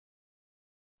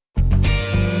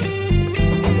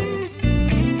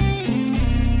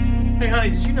honey,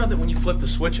 did you know that when you flip the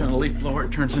switch on a leaf blower,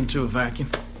 it turns into a vacuum?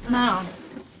 No.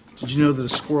 Did you know that a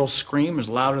squirrel's scream is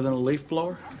louder than a leaf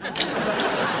blower?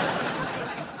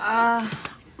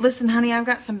 Listen, honey, I've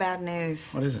got some bad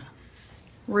news. What is it?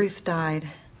 Ruth died.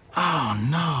 Oh,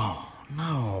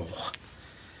 no.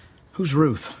 Who's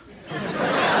Ruth?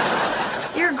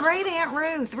 Your great Aunt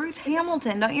Ruth, Ruth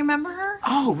Hamilton. Don't you remember her?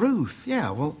 Oh, Ruth. Yeah,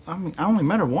 well, I only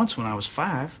met her once when I was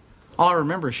 5. All I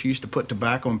remember is she used to put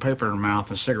tobacco and paper in her mouth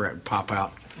and a cigarette would pop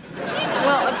out.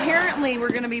 Well, apparently we're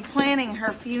going to be planning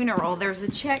her funeral. There's a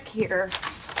check here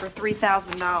for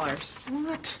 $3,000.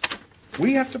 What?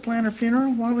 We have to plan her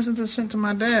funeral? Why wasn't this sent to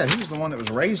my dad? He was the one that was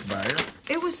raised by her.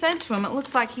 It was sent to him. It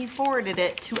looks like he forwarded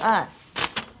it to us.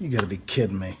 You gotta be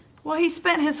kidding me. Well, he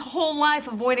spent his whole life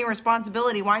avoiding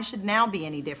responsibility. Why should now be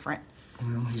any different?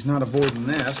 Well, he's not avoiding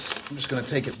this. I'm just gonna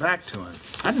take it back to him.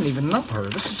 I didn't even know her.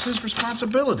 This is his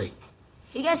responsibility.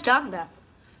 What are you guys talking about?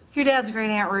 Your dad's great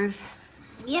Aunt Ruth.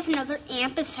 We have another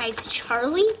aunt besides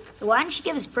Charlie? Why didn't she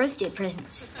give us birthday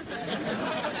presents?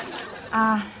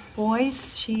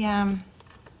 Boys, she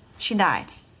died.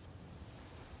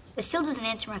 That still doesn't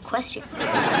answer my question.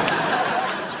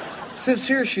 Since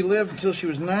here she lived until she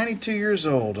was 92 years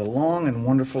old, a long and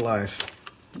wonderful life.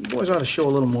 You boys ought to show a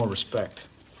little more respect.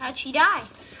 How'd she die?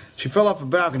 She fell off a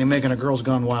balcony making a Girls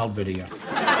Gone Wild video.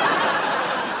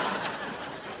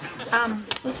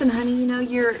 Listen, honey, you know,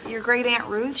 your great Aunt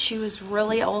Ruth, she was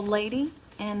really old lady.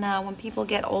 And when people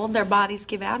get old, their bodies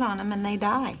give out on them and they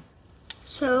die.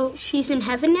 So she's in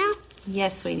heaven now?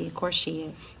 Yes, sweetie, of course she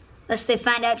is. Unless they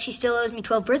find out she still owes me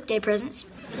 12 birthday presents.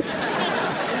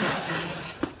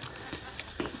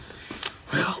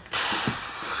 Well,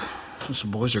 since the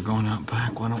boys are going out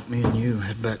back, why don't me and you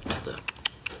head back to the...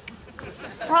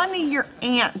 Rodney, your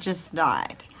aunt just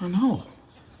died. I know.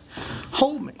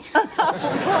 Hold me.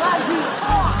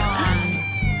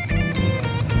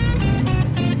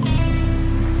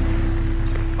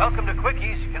 Welcome to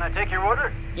Quickies. Can I take your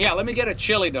order? Yeah, let me get a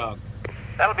chili dog.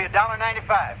 That'll be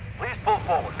 $1.95. Please pull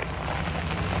forward.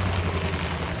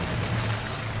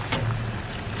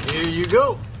 Here you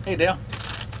go. Hey, Dale.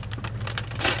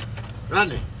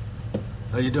 Rodney,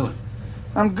 how you doing?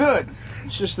 I'm good.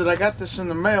 It's just that I got this in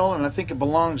the mail and I think it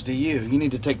belongs to you. You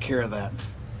need to take care of that.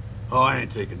 Oh, I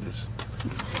ain't taking this.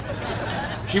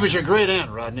 She was your great aunt,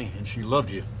 Rodney, and she loved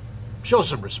you. Show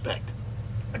some respect.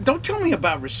 Don't tell me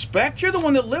about respect. You're the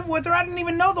one that lived with her. I didn't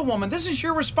even know the woman. This is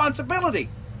your responsibility.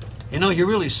 You know, you're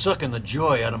really sucking the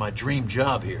joy out of my dream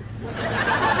job here. You're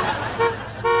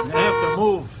gonna have to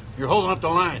move. You're holding up the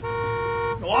line.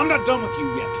 Well, I'm not done with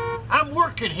you yet. I'm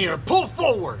working here. Pull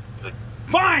forward.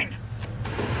 Fine.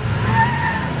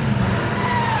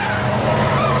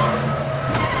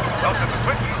 Welcome to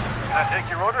Quickies. Can I take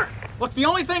your order? Look, the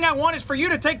only thing I want is for you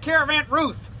to take care of Aunt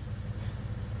Ruth.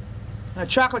 And a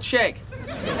chocolate shake.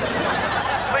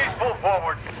 Please pull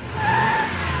forward.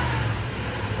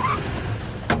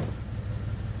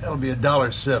 That'll be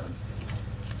 $1.07.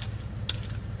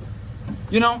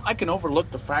 You know, I can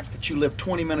overlook the fact that you live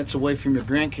 20 minutes away from your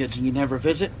grandkids and you never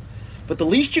visit. But the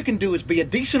least you can do is be a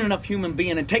decent enough human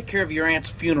being and take care of your aunt's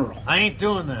funeral. I ain't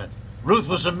doing that. Ruth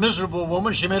was a miserable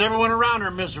woman. She made everyone around her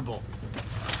miserable.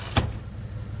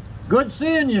 Good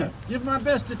seeing you. Give my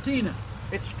best to Tina.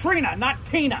 It's Trina, not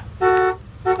Tina. You're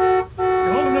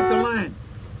holding up the line.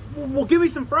 Well, give me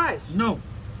some fries. No.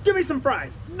 Give me some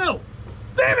fries. No.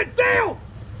 Damn it, Dale!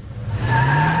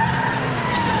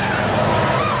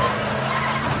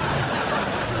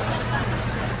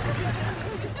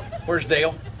 Where's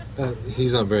Dale?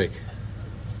 He's on break.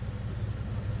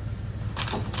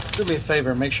 Do me a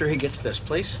favor and make sure he gets this,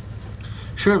 please.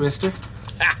 Sure, mister.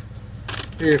 Ah,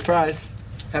 Here are your fries.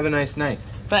 Have a nice night.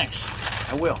 thanks.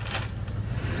 I will.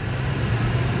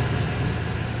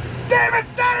 Damn it,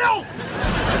 Dale!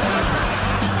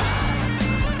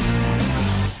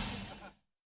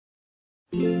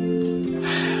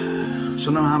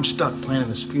 So now I'm stuck planning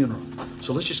this funeral.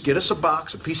 So let's just get us a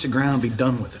box, a piece of ground, and be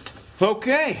done with it.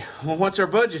 Okay. Well, what's our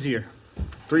budget here?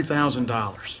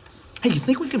 $3,000. Hey, you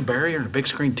think we can bury her in a big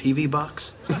screen TV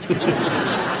box?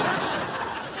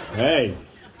 Hey.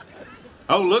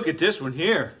 Oh, look at this one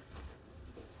here.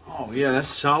 Oh, yeah, that's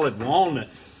solid walnut.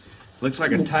 Looks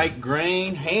like a tight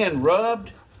grain, hand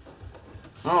rubbed.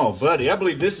 Oh, buddy, I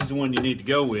believe this is the one you need to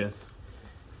go with.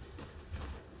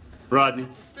 Rodney.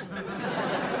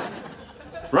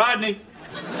 Rodney.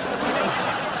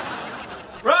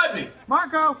 Rodney.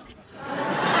 Marco!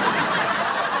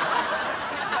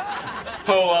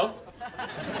 Polo.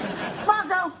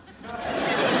 Marco!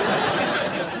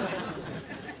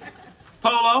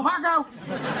 Polo. Marco!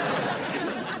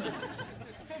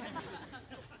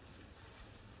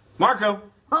 Marco.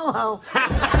 Ho ho!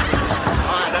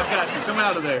 right, I've got you. Come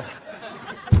out of there.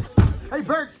 Hey,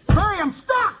 Barry, I'm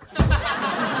stuck!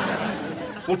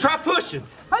 Well, try pushing.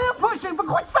 I am pushing, but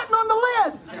quit sitting on the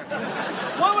lid!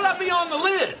 Why would I be on the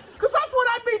lid? Because that's what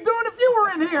I'd be doing if you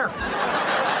were in here!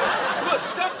 Look,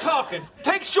 stop talking.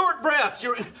 Take short breaths.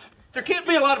 There can't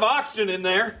be a lot of oxygen in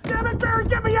there. Damn it, Barry,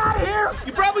 get me out of here!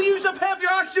 You probably used up half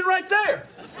your oxygen right there.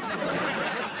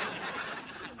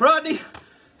 Rodney,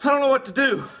 I don't know what to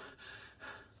do.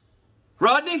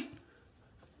 Rodney?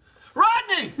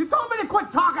 Rodney! You told me to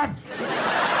quit talking!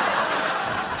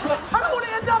 I don't want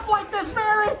to end up like this,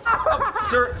 Barry!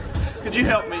 Sir, could you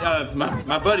help me?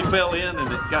 My buddy fell in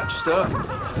and it got stuck.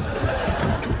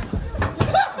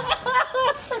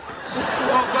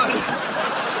 Oh, buddy.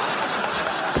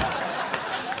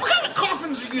 What kind of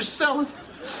coffins are you selling?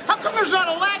 How come there's not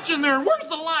a latch in there? And where's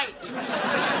the light?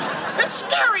 It's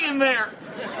scary in there!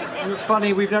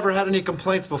 Funny, we've never had any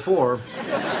complaints before.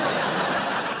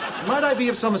 Might I be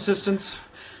of some assistance?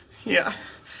 Yeah.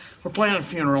 We're planning a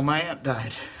funeral. My aunt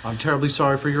died. I'm terribly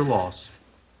sorry for your loss.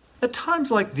 At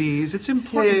times like these, it's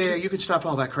important Yeah, you can stop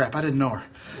all that crap. I didn't know her.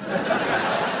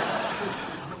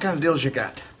 What kind of deals you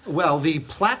got? Well, the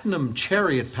Platinum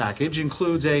Chariot package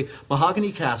includes a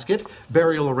mahogany casket,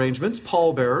 burial arrangements,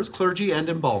 pallbearers, clergy, and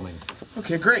embalming.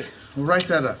 Okay, great. We'll write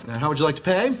that up. Now, how would you like to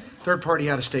pay? Third-party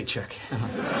out-of-state check.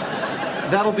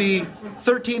 That'll be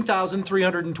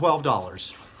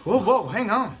 $13,312. Whoa,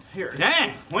 hang on. Here.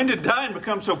 Dang, when did dying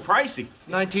become so pricey?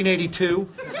 1982.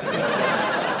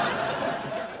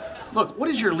 Look, what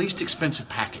is your least expensive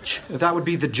package? That would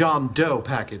be the John Doe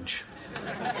package.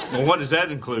 Well, what does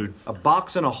that include? A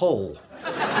box and a hole.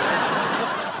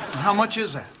 How much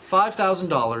is that?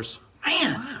 $5,000.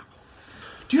 Man!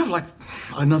 Do you have, like,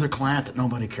 another client that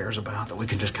nobody cares about that we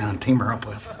can just kind of team her up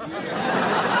with?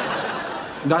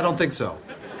 I don't think so.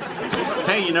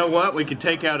 Hey, you know what? We could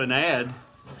take out an ad.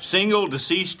 Single,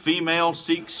 deceased female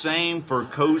seeks same for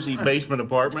cozy basement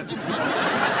apartment.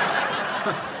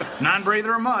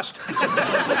 Non-breather a must.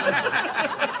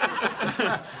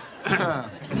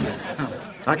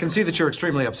 I can see that you're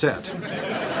extremely upset.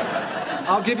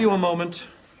 I'll give you a moment.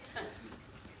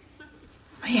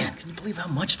 Man, can you believe how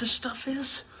much this stuff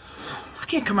is? I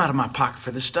can't come out of my pocket for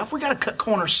this stuff. We gotta cut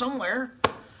corners somewhere.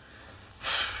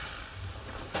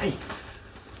 Hey,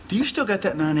 do you still got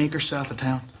that 9 acres south of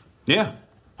town? Yeah.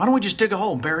 Why don't we just dig a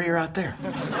hole and bury her out there?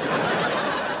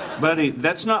 Buddy,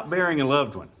 that's not burying a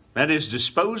loved one. That is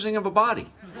disposing of a body.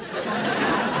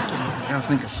 I gotta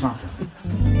think of something.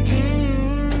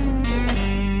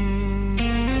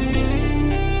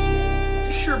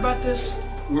 You sure about this?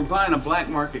 We're buying a black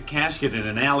market casket in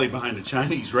an alley behind a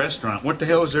Chinese restaurant. What the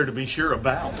hell is there to be sure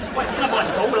about?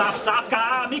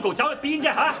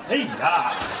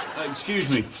 Excuse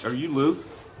me, are you Lou?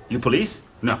 You police?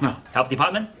 No. Health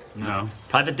department? No.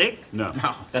 Private dick? No.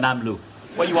 Then I'm Lou.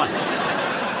 What do you want?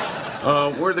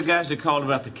 We're the guys that called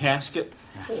about the casket.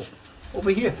 Oh, over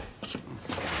here.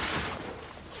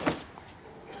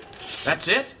 That's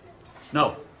it?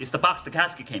 No, it's the box the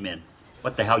casket came in.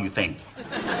 What the hell you think?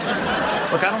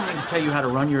 Look, I don't mean to tell you how to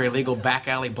run your illegal back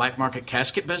alley black market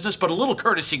casket business, but a little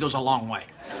courtesy goes a long way.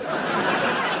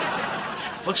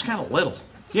 Looks kind of little.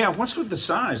 Yeah, what's with the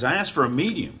size? I asked for a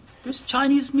medium. This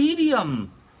Chinese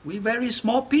medium. We very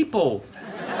small people.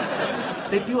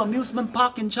 They build amusement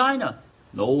park in China.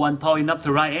 No one tall enough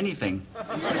to ride anything. I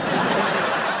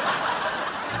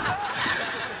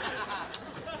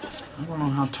don't know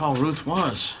how tall Ruth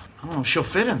was. I don't know if she'll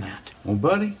fit in that. Well,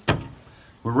 buddy,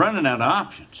 we're running out of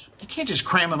options. You can't just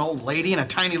cram an old lady in a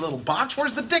tiny little box.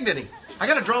 Where's the dignity? I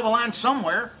gotta draw the line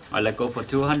somewhere. I let go for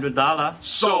 $200.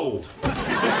 Sold.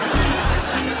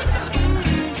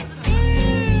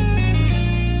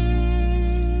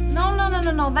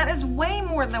 No, that is way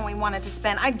more than we wanted to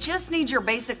spend. I just need your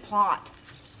basic plot.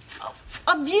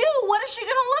 A view? What is she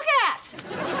gonna look at?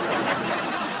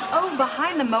 Oh,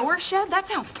 behind the mower shed? That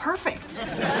sounds perfect.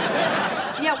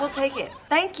 Yeah, we'll take it.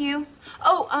 Thank you.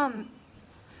 Oh,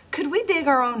 could we dig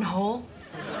our own hole?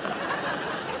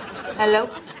 Hello?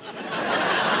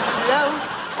 Hello?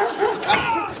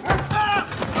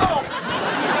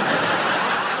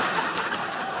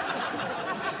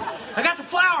 I got the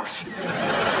flowers.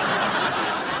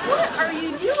 What are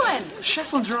you doing?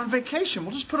 Shefflins are on vacation.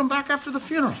 We'll just put them back after the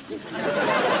funeral.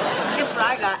 Guess what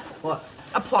I got? What?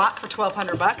 A plot for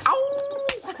 $1,200.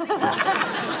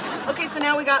 Okay, so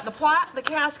now we got the plot, the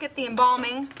casket, the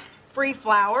embalming, free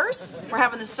flowers. We're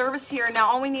having the service here. Now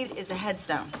all we need is a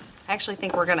headstone. I actually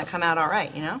think we're gonna come out all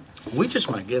right, you know? We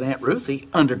just might get Aunt Ruthie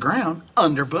underground,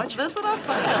 under budget. That's what I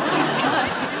said.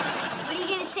 What are you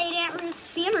gonna say to Aunt Ruth's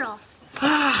funeral?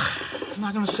 I'm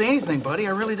not gonna say anything, buddy.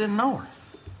 I really didn't know her.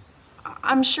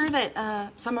 I'm sure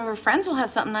that some of her friends will have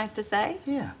something nice to say.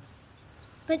 Yeah.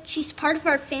 But she's part of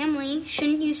our family.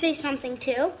 Shouldn't you say something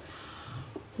too?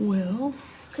 Well...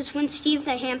 Because when Steve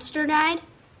the hamster died,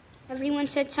 everyone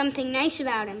said something nice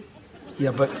about him.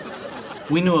 Yeah, but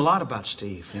we knew a lot about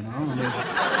Steve, you know? I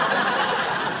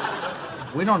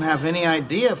mean, we don't have any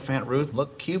idea if Aunt Ruth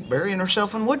looked cute burying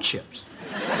herself in wood chips.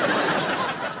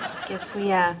 Guess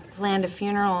we planned a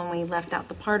funeral and we left out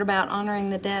the part about honoring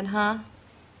the dead, huh?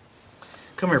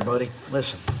 Come here, buddy.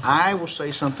 Listen, I will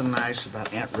say something nice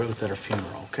about Aunt Ruth at her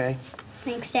funeral, okay?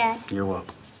 Thanks, Dad. You're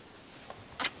welcome.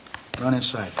 Run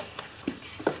inside.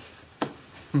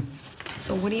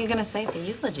 So what are you gonna say at the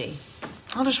eulogy?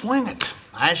 I'll just wing it.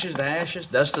 Ashes to ashes,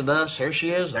 dust to dust. Here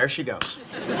she is, there she goes.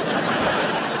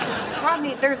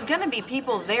 Rodney, there's gonna be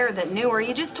people there that knew her.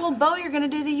 You just told Bo you're gonna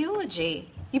do the eulogy.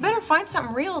 You better find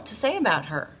something real to say about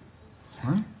her.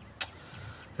 Huh?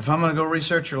 If I'm gonna go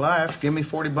research her life, give me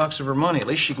 $40 of her money. At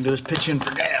least she can do is pitch in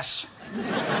for gas.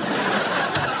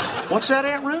 What's that,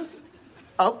 Aunt Ruth?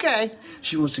 Okay.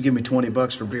 She wants to give me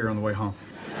 $20 for beer on the way home.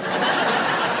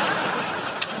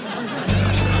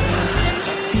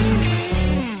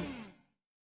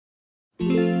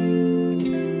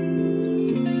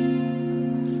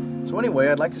 So anyway,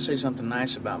 I'd like to say something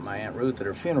nice about my Aunt Ruth at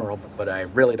her funeral, but I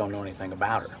really don't know anything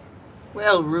about her.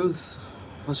 Well, Ruth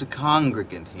was a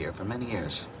congregant here for many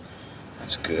years.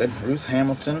 That's good. Ruth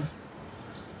Hamilton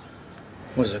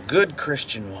was a good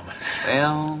Christian woman.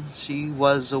 Well, she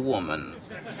was a woman.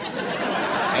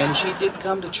 And she did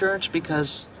come to church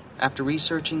because, after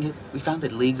researching it, we found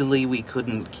that legally we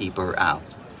couldn't keep her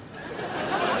out.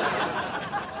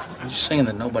 Are you saying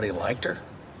that nobody liked her?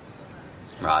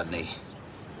 Rodney,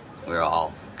 we're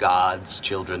all God's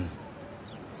children,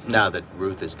 now that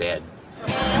Ruth is dead.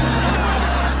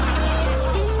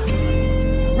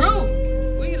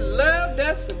 We loved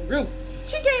us some Ruth.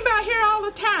 She came by here all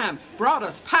the time, brought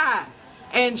us pie,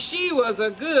 and she was a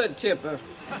good tipper.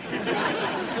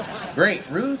 Great.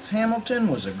 Ruth Hamilton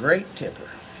was a great tipper.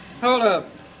 Hold up.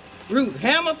 Ruth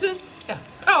Hamilton? Yeah.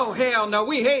 Oh, hell no.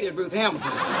 We hated Ruth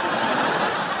Hamilton.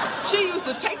 She used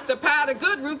to take the pie to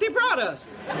good Ruthie brought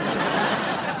us.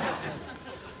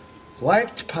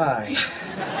 Liked pie.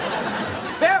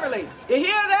 Beverly, you hear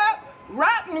that?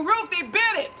 Rotten Ruthie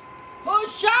bit it. Who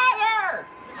shot her?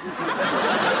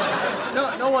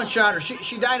 No one shot her.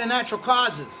 She died of natural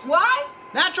causes. What?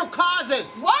 Natural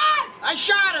causes. What? I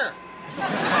shot her.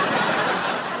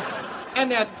 And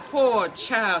that poor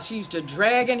child she used to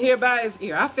drag in here by his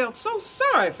ear. I felt so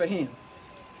sorry for him.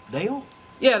 Dale?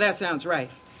 Yeah, that sounds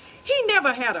right. He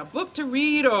never had a book to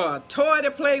read or a toy to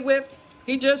play with.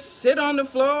 He just sit on the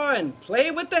floor and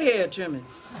play with the hair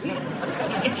trimmings.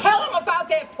 And tell him about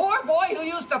that poor boy who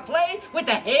used to play with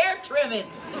the hair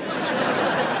trimmings.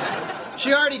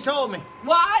 She already told me.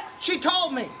 What? She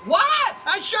told me. What?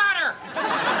 I shot her.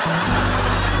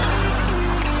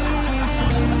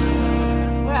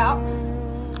 Well,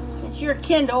 since you're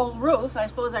kin to old Ruth, I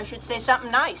suppose I should say something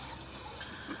nice.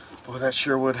 Boy, that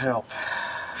sure would help.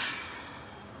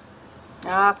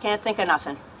 Oh, can't think of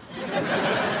nothing.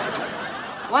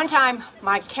 One time,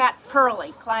 my cat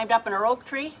Pearlie climbed up in her oak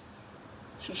tree.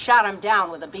 She shot him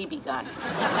down with a BB gun.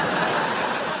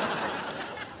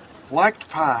 Liked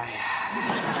pie.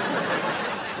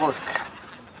 Look,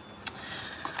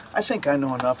 I think I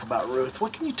know enough about Ruth.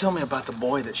 What can you tell me about the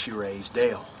boy that she raised,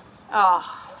 Dale?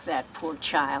 Oh, that poor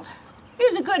child. He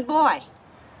was a good boy.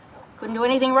 Couldn't do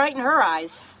anything right in her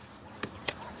eyes.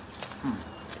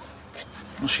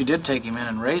 Well, she did take him in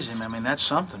and raise him. I mean, that's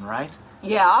something, right?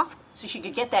 Yeah, so she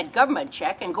could get that government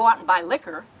check and go out and buy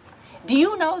liquor. Do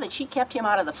you know that she kept him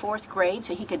out of the 4th grade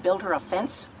so he could build her a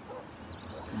fence?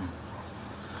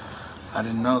 I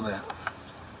didn't know that.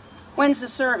 When's the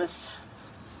service?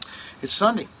 It's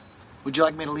Sunday. Would you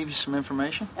like me to leave you some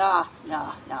information? No.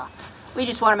 We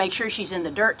just want to make sure she's in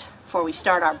the dirt before we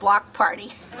start our block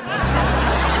party.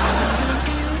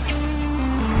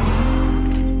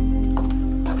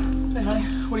 Hey, honey,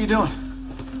 what are you doing?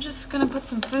 I'm just gonna put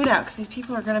some food out because these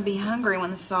people are gonna be hungry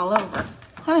when this is all over.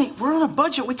 Honey, we're on a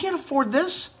budget. We can't afford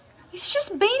this. It's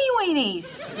just beanie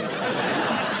weenies.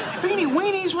 Beanie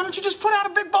weenies? Why don't you just put out a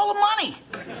big bowl of money?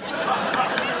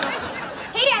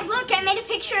 Hey, Dad, look, I made a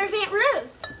picture of Aunt Ruth.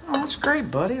 Oh, that's great,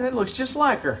 buddy. That looks just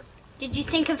like her. Did you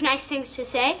think of nice things to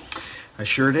say? I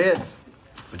sure did.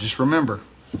 But just remember,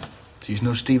 she's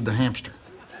no Steve the hamster.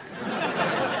 All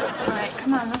right,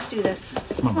 come on, let's do this.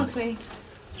 Come on, sweetie.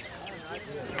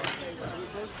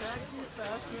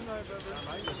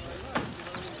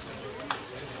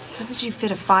 How did you fit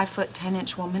a 5-foot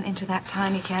 10-inch woman into that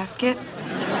tiny casket?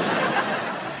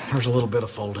 There's a little bit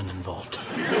of folding involved.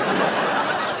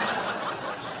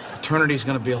 It Eternity's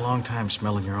gonna be a long time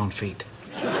smelling your own feet.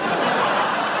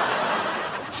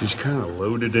 She's kind of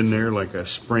loaded in there like a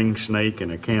spring snake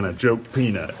in a can of joke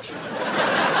peanuts.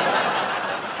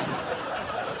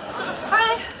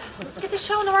 Hi, let's get this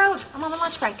show on the road. I'm on my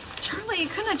lunch break. Charlie, you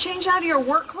couldn't have changed out of your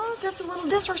work clothes? That's a little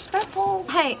disrespectful.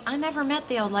 Hey, I never met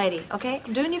the old lady, okay?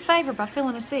 I'm doing you a favor by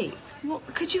filling a seat. Well,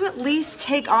 could you at least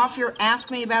take off your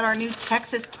ask me about our new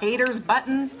Texas taters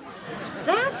button?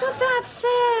 That's what that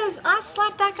says. I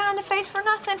slapped that guy in the face for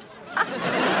nothing.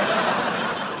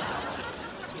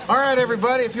 All right,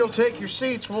 everybody, if you'll take your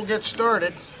seats, we'll get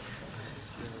started.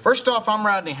 First off, I'm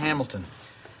Rodney Hamilton.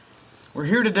 We're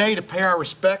here today to pay our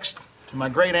respects to my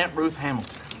great aunt Ruth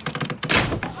Hamilton.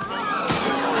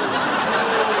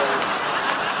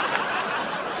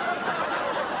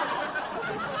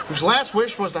 Whose last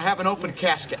wish was to have an open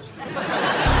casket.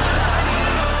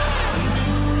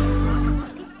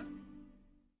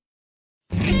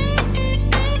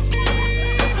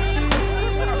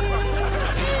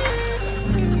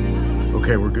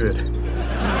 Okay, we're good.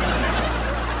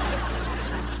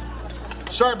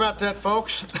 Sorry about that,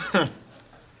 folks.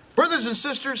 Brothers and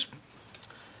sisters,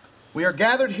 we are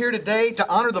gathered here today to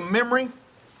honor the memory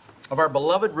of our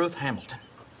beloved Ruth Hamilton.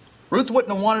 Ruth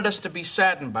wouldn't have wanted us to be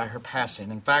saddened by her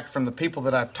passing. In fact, from the people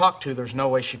that I've talked to, there's no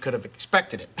way she could have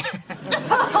expected it.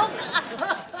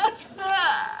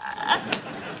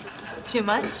 Too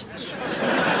much?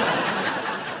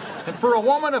 And for a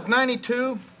woman of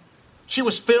 92, she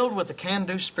was filled with a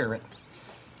can-do spirit.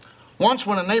 Once,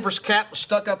 when a neighbor's cat was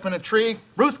stuck up in a tree,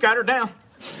 Ruth got her down.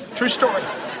 True story.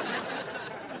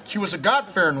 She was a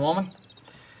God-fearing woman,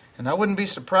 and I wouldn't be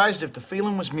surprised if the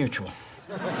feeling was mutual.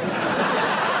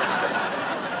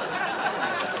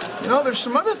 You know, there's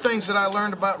some other things that I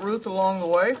learned about Ruth along the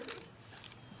way.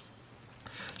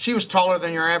 She was taller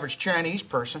than your average Chinese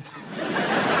person.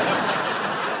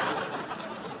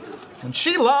 And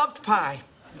she loved pie.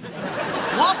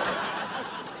 Loved it.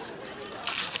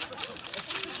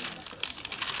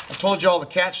 I told you all the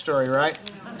cat story, right?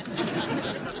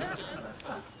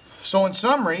 So in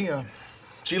summary,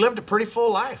 she lived a pretty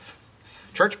full life.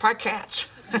 Church pie cats.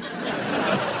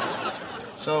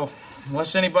 So,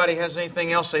 unless anybody has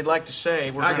anything else they'd like to say,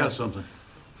 I got something.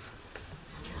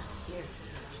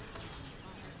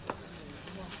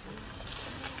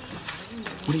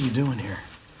 What are you doing here?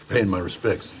 Paying my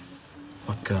respects.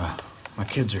 Look, my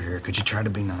kids are here. Could you try to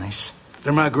be nice?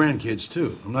 They're my grandkids,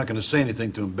 too. I'm not going to say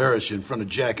anything to embarrass you in front of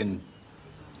Jack and...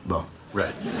 Bo.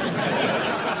 Right.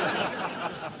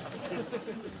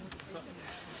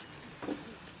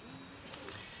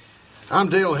 I'm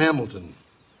Dale Hamilton.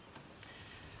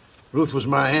 Ruth was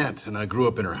my aunt, and I grew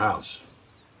up in her house.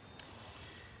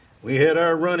 We had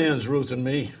our run-ins, Ruth and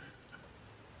me.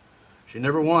 She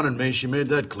never wanted me. She made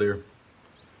that clear.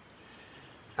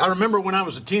 I remember when I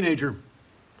was a teenager,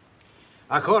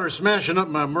 I caught her smashing up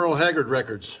my Merle Haggard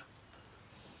records.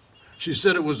 She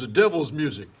said it was the devil's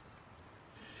music.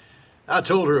 I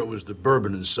told her it was the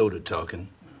bourbon and soda talking.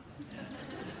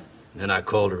 Then I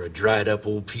called her a dried-up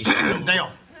old piece of...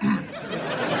 Dale.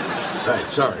 Right,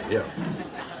 sorry, yeah.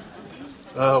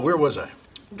 Where was I?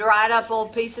 Dried up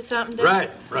old piece of something, did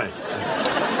Right.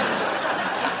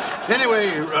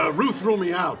 Anyway, Ruth threw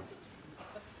me out.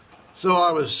 So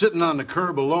I was sitting on the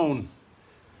curb alone,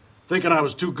 thinking I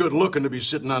was too good looking to be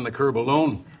sitting on the curb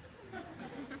alone,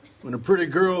 when a pretty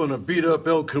girl in a beat-up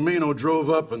El Camino drove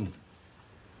up and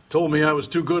told me I was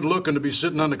too good looking to be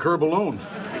sitting on the curb alone.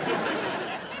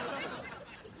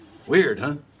 Weird,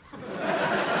 huh?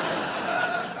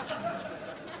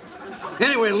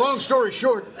 Anyway, long story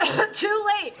short... Too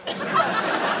late.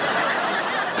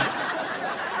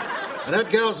 That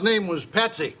gal's name was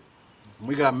Patsy.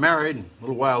 We got married, and a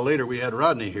little while later we had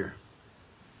Rodney here.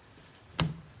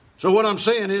 So what I'm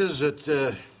saying is that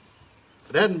if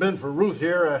it hadn't been for Ruth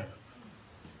here,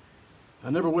 I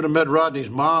never would have met Rodney's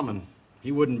mom, and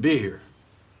he wouldn't be here.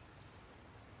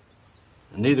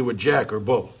 And neither would Jack or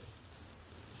Bo.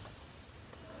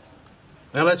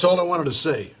 Now, that's all I wanted to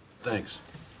say. Thanks.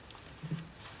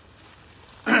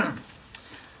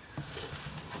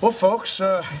 Well, folks,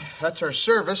 that's our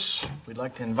service. We'd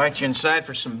like to invite you inside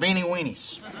for some beanie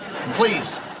weenies. And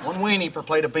please, one weenie per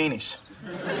plate of beanies.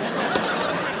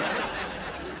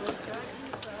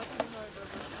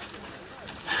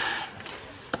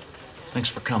 Thanks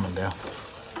for coming, Dale.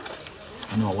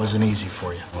 I know it wasn't easy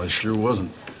for you. Well, it sure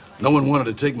wasn't. No one wanted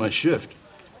to take my shift.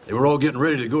 They were all getting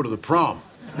ready to go to the prom.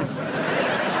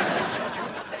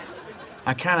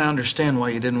 I kind of understand why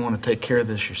you didn't want to take care of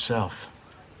this yourself.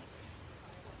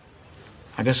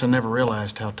 I guess I never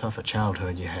realized how tough a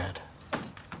childhood you had.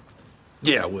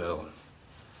 Yeah, well...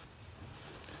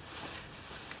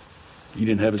 You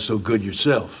didn't have it so good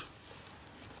yourself.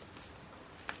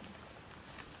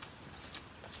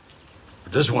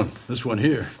 But this one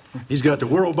here, he's got the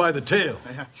world by the tail.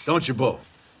 Don't you, Bo?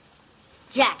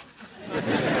 Jack.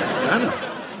 I know.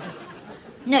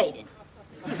 No, you didn't.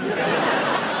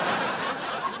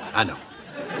 I know.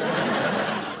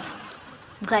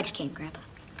 I'm glad you came, Grandpa.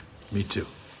 Me too.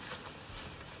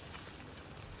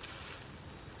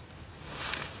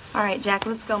 All right, Jack,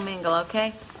 let's go mingle,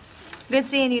 okay? Good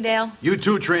seeing you, Dale. You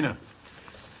too, Trina.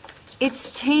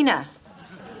 It's Tina.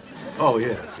 Oh,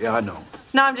 yeah, I know.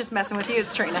 No, I'm just messing with you.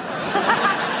 It's Trina.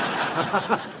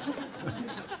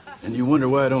 And you wonder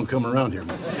why I don't come around here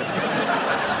much.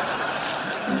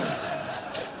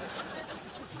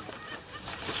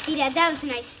 Hey, Dad, that was a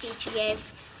nice speech you gave.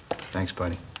 Thanks,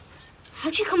 buddy.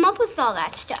 How'd you come up with all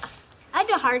that stuff? I had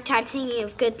a hard time thinking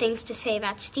of good things to say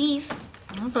about Steve.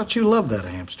 I thought you loved that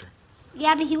hamster.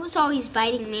 Yeah, but he was always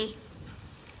biting me.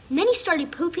 And then he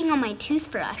started pooping on my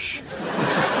toothbrush.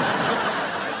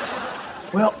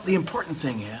 Well, the important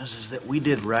thing is that we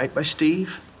did right by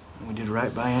Steve, and we did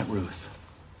right by Aunt Ruth.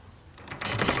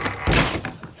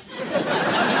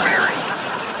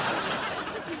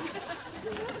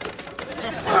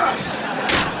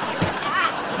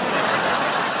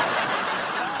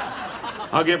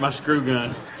 I'll get my screw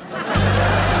gun.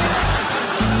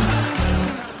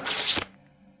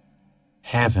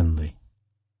 Heavenly.